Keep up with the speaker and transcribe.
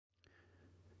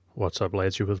What's up,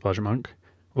 lads? You're with Budget Monk.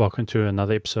 Welcome to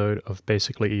another episode of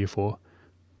basically Eu4.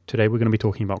 Today we're going to be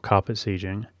talking about carpet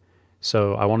sieging.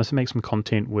 So I wanted to make some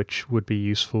content which would be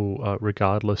useful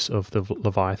regardless of the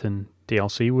Leviathan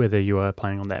DLC, whether you are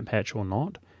playing on that patch or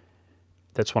not.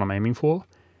 That's what I'm aiming for.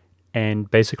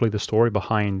 And basically the story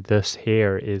behind this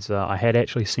here is I had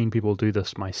actually seen people do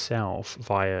this myself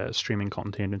via streaming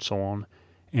content and so on.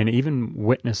 And even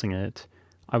witnessing it,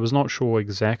 I was not sure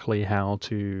exactly how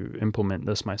to implement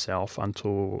this myself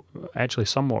until actually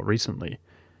somewhat recently.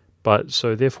 But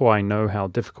so therefore I know how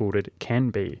difficult it can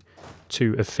be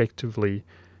to effectively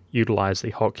utilize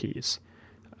the hotkeys.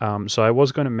 So I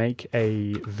was going to make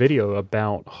a video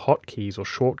about hotkeys or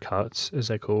shortcuts as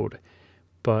they're called,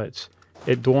 but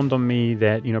it dawned on me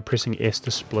that, pressing S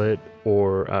to split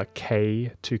or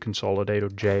K to consolidate or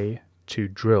J to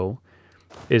drill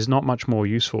is not much more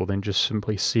useful than just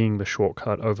simply seeing the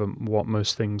shortcut over what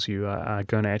most things you are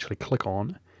going to actually click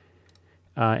on.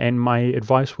 And my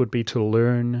advice would be to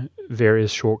learn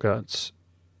various shortcuts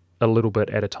a little bit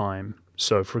at a time.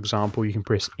 So for example, you can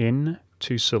press N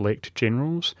to select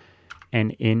generals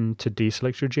and N to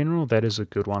deselect your general. That is a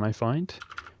good one, I find,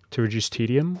 to reduce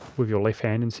tedium with your left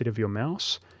hand instead of your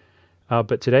mouse.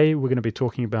 But today we're going to be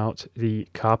talking about the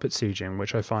carpet sieging,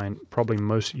 which I find probably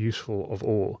most useful of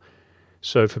all.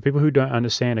 So for people who don't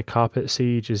understand, a carpet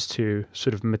siege is to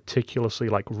sort of meticulously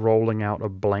like rolling out a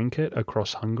blanket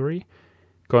across Hungary,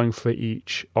 going for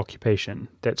each occupation.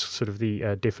 That's sort of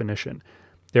the definition.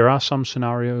 There are some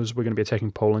scenarios we're going to be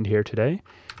attacking Poland here today,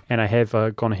 and I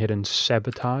have gone ahead and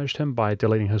sabotaged him by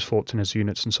deleting his forts and his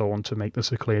units and so on to make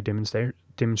this a clear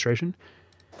demonstration.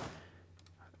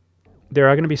 There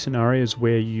are going to be scenarios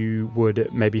where you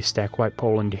would maybe stack wipe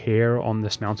Poland here on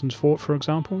this mountains fort, for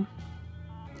example,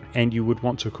 and you would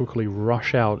want to quickly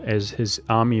rush out as his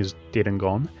army is dead and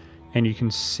gone, and you can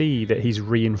see that he's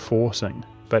reinforcing,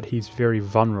 but he's very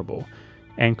vulnerable,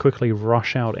 and quickly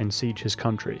rush out and siege his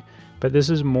country. But this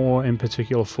is more in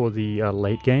particular for the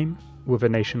late game. With a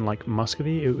nation like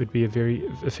Muscovy, it would be a very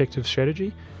effective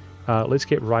strategy. Let's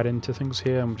get right into things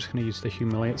here. I'm just going to use the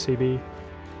Humiliate CB,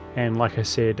 and like I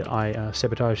said, I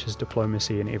sabotage his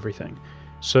diplomacy and everything.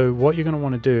 So what you're going to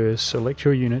want to do is select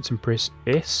your units and press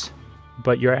S,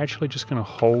 but you're actually just going to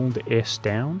hold S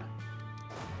down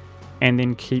and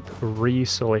then keep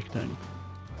reselecting.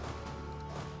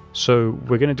 So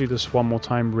we're going to do this one more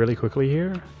time really quickly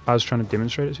here. I was trying to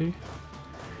demonstrate it to you.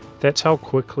 That's how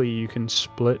quickly you can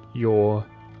split your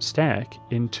stack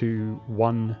into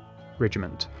one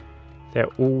regiment. They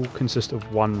all consist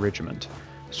of one regiment.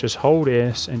 So just hold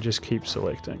S and just keep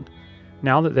selecting.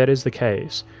 Now that that is the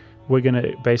case, we're going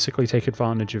to basically take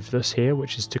advantage of this here,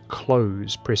 which is to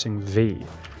close pressing V.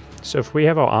 So if we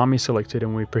have our army selected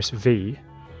and we press V,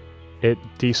 it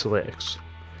deselects.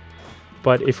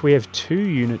 But if we have two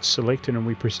units selected and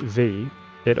we press V,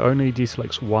 it only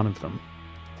deselects one of them.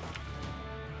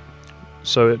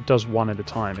 So it does one at a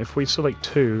time. If we select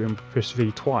two and press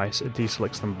V twice, it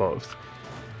deselects them both.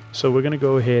 So we're going to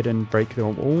go ahead and break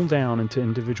them all down into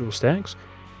individual stacks,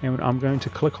 and I'm going to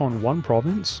click on one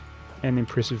province and then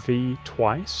press V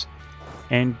twice.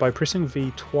 And by pressing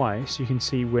V twice, you can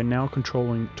see we're now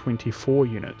controlling 24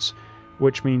 units,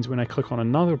 which means when I click on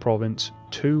another province,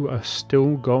 2 are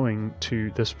still going to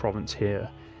this province here.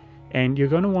 And you're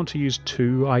going to want to use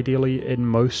 2 ideally in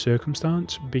most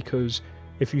circumstances, because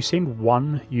if you send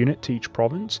 1 unit to each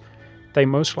province, they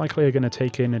most likely are going to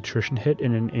take an attrition hit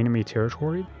in an enemy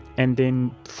territory and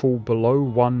then fall below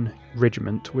 1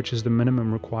 regiment, which is the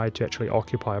minimum required to actually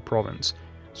occupy a province.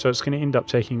 So it's going to end up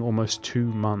taking almost 2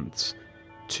 months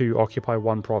to occupy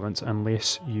 1 province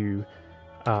unless you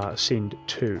send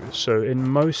 2. So in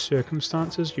most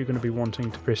circumstances, you're going to be wanting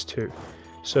to press 2.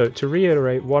 So to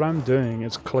reiterate, what I'm doing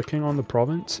is clicking on the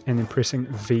province and then pressing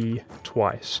V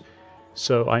twice.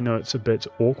 So I know it's a bit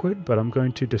awkward, but I'm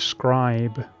going to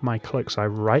describe my clicks. I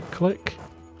right click,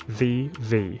 V,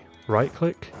 V, right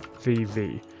click, V,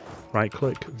 V, right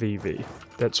click, V, V.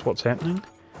 That's what's happening.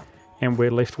 And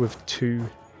we're left with 2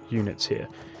 units here.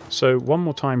 So one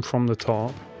more time from the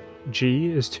top, G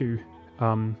is to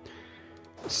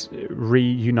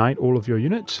reunite all of your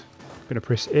units. I'm going to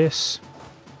press S,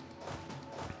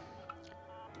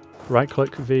 right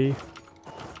click V.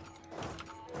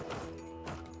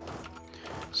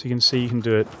 So you can see you can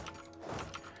do it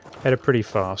at a pretty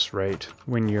fast rate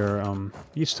when you're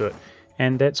used to it.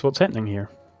 And that's what's happening here.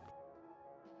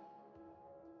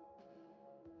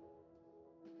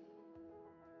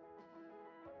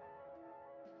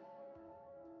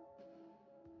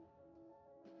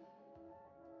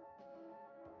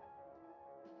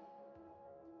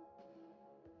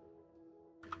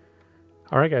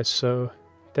 Alright guys, so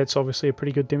that's obviously a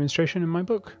pretty good demonstration in my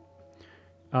book.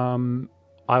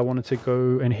 I wanted to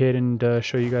go ahead and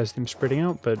show you guys them spreading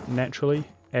out, but naturally,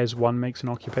 as one makes an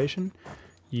occupation,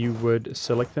 you would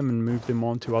select them and move them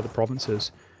on to other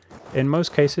provinces. In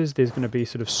most cases, there's going to be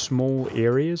sort of small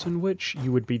areas in which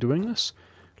you would be doing this.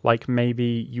 Like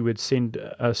maybe you would send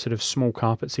a sort of small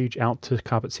carpet siege out to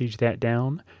carpet siege that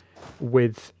down,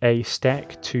 with a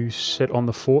stack to sit on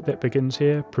the fort that begins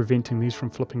here, preventing these from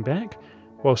flipping back,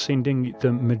 while sending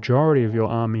the majority of your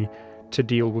army to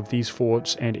deal with these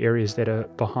forts and areas that are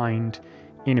behind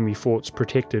enemy forts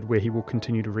protected, where he will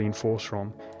continue to reinforce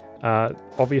from.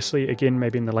 Obviously, again,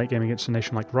 maybe in the late game against a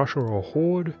nation like Russia or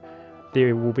Horde,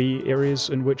 there will be areas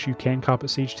in which you can carpet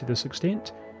siege to this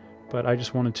extent, but I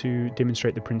just wanted to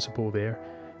demonstrate the principle there.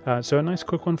 So a nice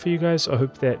quick one for you guys. I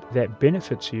hope that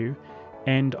benefits you.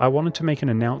 And I wanted to make an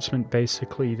announcement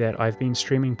basically that I've been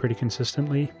streaming pretty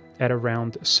consistently at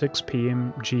around 6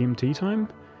 PM GMT time.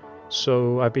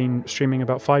 So I've been streaming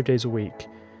about 5 days a week.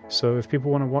 So if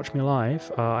people want to watch me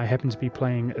live, I happen to be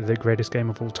playing the greatest game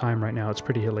of all time right now. It's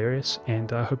pretty hilarious,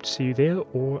 and I hope to see you there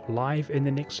or live in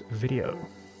the next video.